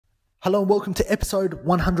Hello and welcome to episode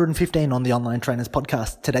 115 on the Online Trainers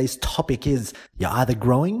Podcast. Today's topic is you're either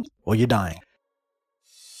growing or you're dying.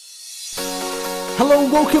 Hello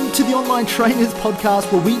and welcome to the Online Trainers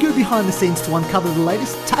Podcast, where we go behind the scenes to uncover the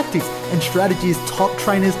latest tactics and strategies top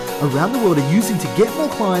trainers around the world are using to get more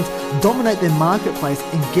clients, dominate their marketplace,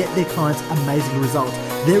 and get their clients amazing results.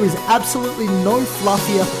 There is absolutely no fluff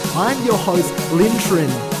here. I'm your host, Lynn Trin.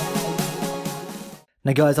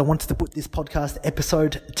 Now guys, I wanted to put this podcast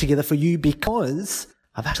episode together for you because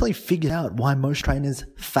I've actually figured out why most trainers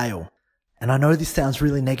fail. And I know this sounds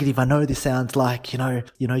really negative. I know this sounds like,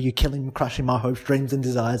 you're killing, crushing my hopes, dreams and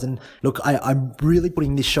desires. And look, I'm really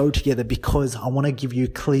putting this show together because I want to give you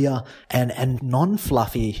clear and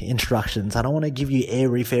non-fluffy instructions. I don't want to give you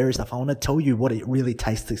airy fairy stuff. I want to tell you what it really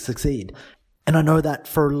takes to succeed. And I know that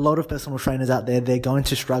for a lot of personal trainers out there, they're going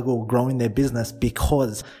to struggle growing their business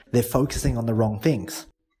because they're focusing on the wrong things.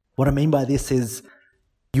 What I mean by this is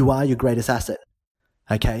you are your greatest asset.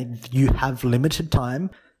 Okay. You have limited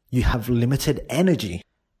time. You have limited energy.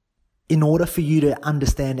 In order for you to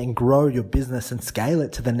understand and grow your business and scale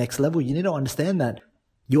it to the next level, you need to understand that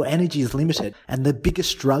your energy is limited. And the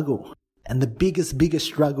biggest struggle and the biggest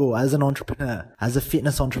struggle as an entrepreneur, as a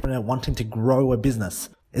fitness entrepreneur wanting to grow a business,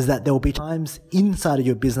 is that there will be times inside of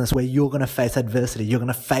your business where you're going to face adversity. You're going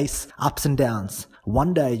to face ups and downs.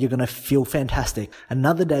 One day you're going to feel fantastic.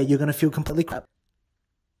 Another day you're going to feel completely crap.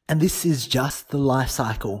 And this is just the life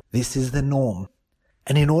cycle. This is the norm.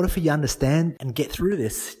 And in order for you to understand and get through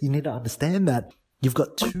this, you need to understand that you've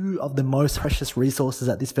got two of the most precious resources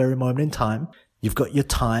at this very moment in time. You've got your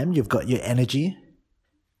time, you've got your energy,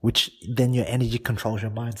 which then your energy controls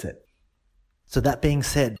your mindset. So that being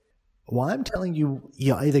said, why I'm telling you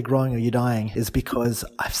you're either growing or you're dying is because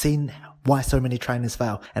I've seen why so many trainers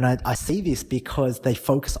fail. And I see this because they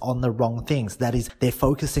focus on the wrong things. That is, they're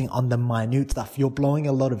focusing on the minute stuff. You're blowing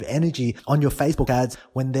a lot of energy on your Facebook ads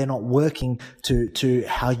when they're not working to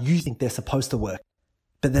how you think they're supposed to work.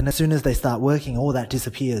 But then as soon as they start working, all that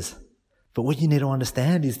disappears. But what you need to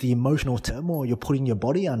understand is the emotional turmoil you're putting your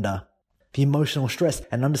body under. The emotional stress,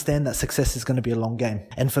 and understand that success is going to be a long game.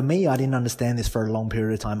 And for me, I didn't understand this for a long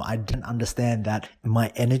period of time. I didn't understand that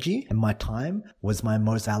my energy and my time was my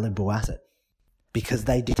most valuable asset because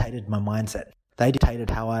they dictated my mindset. They dictated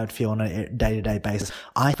how I would feel on a day-to-day basis.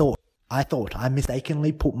 I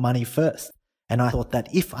mistakenly put money first. And I thought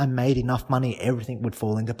that if I made enough money, everything would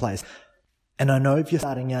fall into place. And I know if you're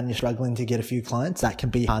starting out and you're struggling to get a few clients, that can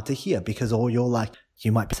be hard to hear because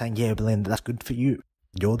you might be saying, yeah, Belinda, that's good for you.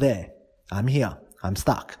 You're there. I'm here. I'm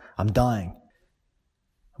stuck. I'm dying.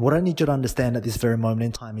 What I need you to understand at this very moment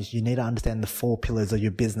in time is you need to understand the 4 pillars of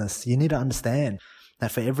your business. You need to understand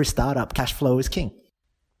that for every startup, cash flow is king.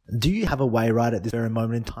 Do you have a way right at this very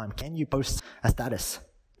moment in time? Can you post a status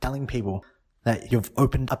telling people that you've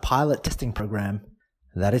opened a pilot testing program,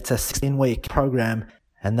 that it's a 16-week program,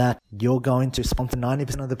 and that you're going to sponsor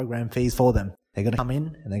 90% of the program fees for them? They're going to come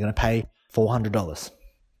in and they're going to pay $400.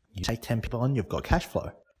 You take 10 people on, you've got cash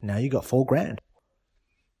flow. Now you got $4,000.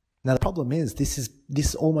 Now the problem is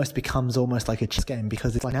this almost becomes almost like a chess game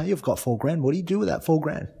because it's like now you've got $4,000. What do you do with that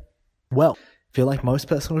 $4,000? Well, if you're like most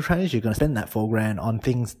personal trainers, you're going to spend that $4,000 on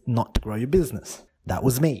things not to grow your business. That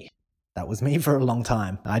was me. That was me for a long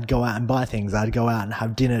time. I'd go out and buy things. I'd go out and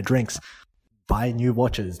have dinner, drinks, buy new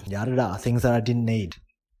watches, yada yada, things that I didn't need.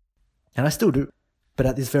 And I still do. But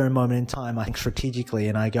at this very moment in time, I think strategically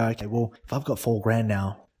and I go, okay, well, if I've got $4,000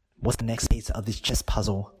 now, what's the next piece of this chess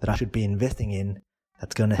puzzle that I should be investing in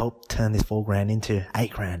that's going to help turn this $4,000 into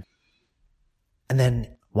 $8,000? And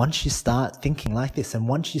then once you start thinking like this, and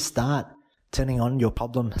once you start turning on your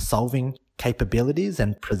problem solving capabilities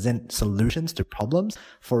and present solutions to problems,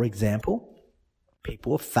 for example,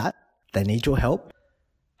 people are fat, they need your help.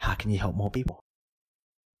 How can you help more people?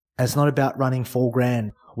 And it's not about running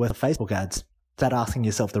 $4,000 worth of Facebook ads. Start asking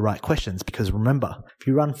yourself the right questions, because remember, if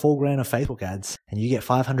you run $4,000 of Facebook ads and you get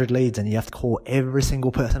 500 leads and you have to call every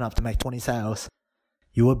single person up to make 20 sales,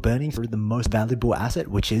 you are burning through the most valuable asset,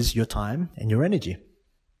 which is your time and your energy.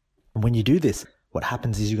 And when you do this, what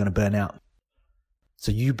happens is you're going to burn out.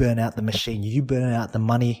 So you burn out the machine, you burn out the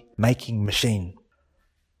money making machine,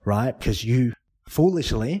 right? Because you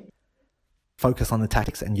foolishly focus on the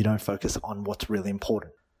tactics and you don't focus on what's really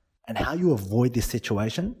important. And how you avoid this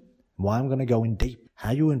situation, why I'm going to go in deep. How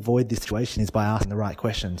you avoid this situation is by asking the right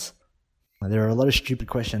questions. There are a lot of stupid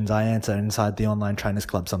questions I answer inside the Online Trainers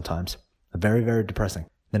Club sometimes. They're very, very depressing.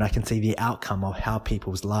 Then I can see the outcome of how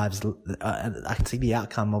people's lives, I can see the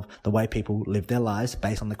outcome of the way people live their lives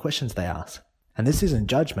based on the questions they ask. And this isn't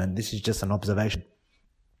judgment, this is just an observation.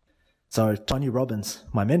 So Tony Robbins,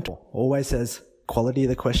 my mentor, always says quality of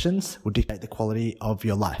the questions will dictate the quality of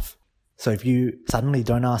your life. So if you suddenly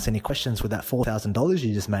don't ask any questions with that $4,000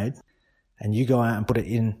 you just made, and you go out and put it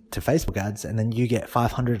into Facebook ads, and then you get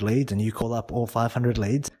 500 leads and you call up all 500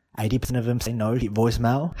 leads, 80% of them say no, hit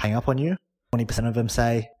voicemail, hang up on you. 20% of them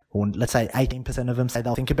say, or let's say 18% of them say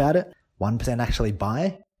they'll think about it. 1% actually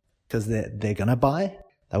buy because they're going to buy.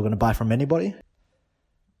 They're going to buy from anybody.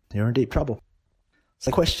 You're in deep trouble.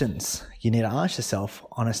 So questions you need to ask yourself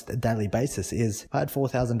on a daily basis is, if I had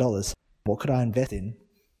 $4,000, what could I invest in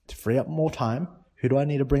to free up more time? Who do I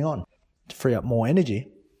need to bring on to free up more energy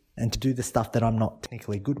and to do the stuff that I'm not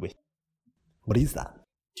technically good with? What is that?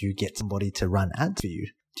 Do you get somebody to run ads for you?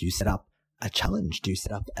 Do you set up a challenge? Do you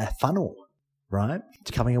set up a funnel, right?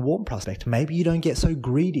 To becoming a warm prospect. Maybe you don't get so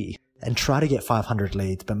greedy and try to get 500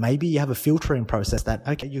 leads, but maybe you have a filtering process that,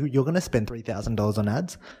 okay, you're going to spend $3,000 on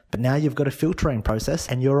ads, but now you've got a filtering process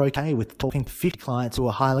and you're okay with talking to 50 clients who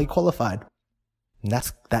are highly qualified. And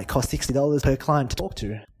that costs $60 per client to talk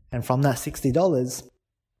to. And from that $60,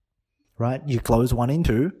 right, you close one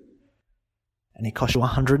into, and it costs you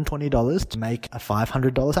 $120 to make a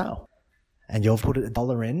 $500 sale. And you've put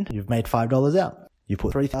 $1 in, you've made $5 out. You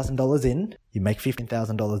put $3,000 in, you make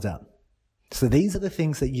 $15,000 out. So these are the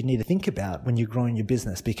things that you need to think about when you're growing your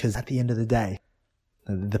business, because at the end of the day,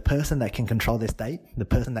 the person that can control their state, the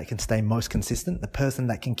person that can stay most consistent, the person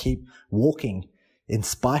that can keep walking in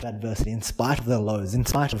spite of adversity, in spite of the lows, in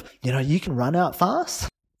spite of, you can run out fast,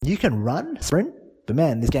 you can run, sprint, but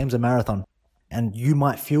man, this game's a marathon. And you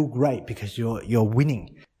might feel great because you're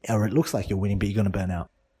winning, or it looks like you're winning, but you're going to burn out.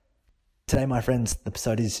 Today, my friends, the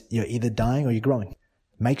episode is you're either dying or you're growing.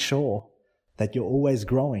 Make sure that you're always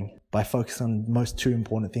growing by focusing on the most two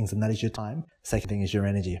important things, and that is your time. Second thing is your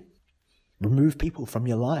energy. Remove people from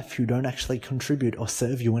your life who don't actually contribute or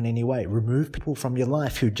serve you in any way. Remove people from your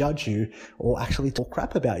life who judge you or actually talk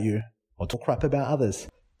crap about you or talk crap about others.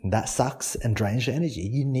 That sucks and drains your energy.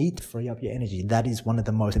 You need to free up your energy. That is one of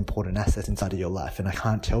the most important assets inside of your life. And I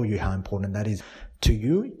can't tell you how important that is to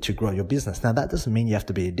you to grow your business. Now, that doesn't mean you have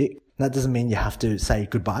to be a dick. That doesn't mean you have to say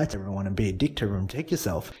goodbye to everyone and be a dick to everyone and protect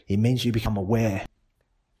yourself. It means you become aware.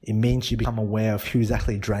 It means you become aware of who's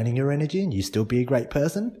actually draining your energy, and you still be a great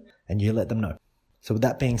person and you let them know. So with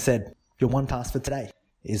that being said, your one task for today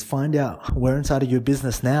is find out where inside of your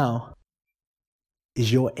business now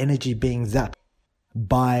is your energy being zapped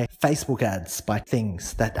by Facebook ads, by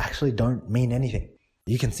things that actually don't mean anything.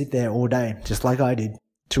 You can sit there all day, just like I did,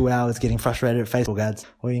 2 hours getting frustrated at Facebook ads,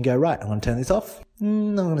 or you can go, right, I'm going to turn this off,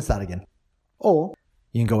 I'm going to start again. Or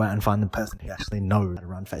you can go out and find the person who actually knows how to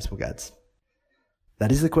run Facebook ads.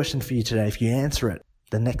 That is the question for you today. If you answer it,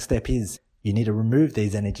 the next step is you need to remove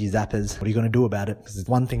these energy zappers. What are you going to do about it? Because it's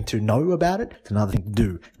one thing to know about it, it's another thing to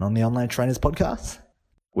do. And on the Online Trainers podcast,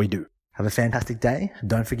 we do. Have a fantastic day.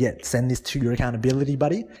 Don't forget, send this to your accountability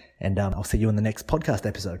buddy, and I'll see you in the next podcast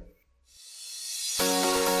episode.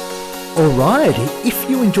 Alright, if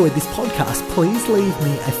you enjoyed this podcast, please leave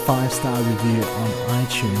me a 5-star review on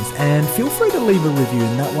iTunes, and feel free to leave a review,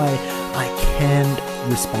 and that way I can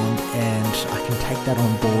respond and I can take that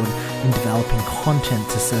on board in developing content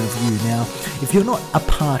to serve you. Now, if you're not a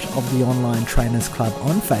part of the Online Trainers Club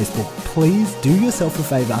on Facebook, please do yourself a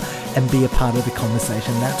favor and be a part of the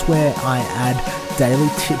conversation. That's where I add daily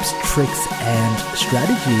tips, tricks, and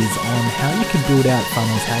strategies on how you can build out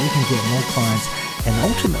funnels, how you can get more clients, and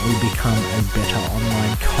ultimately become a better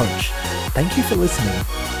online coach. Thank you for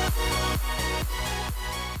listening.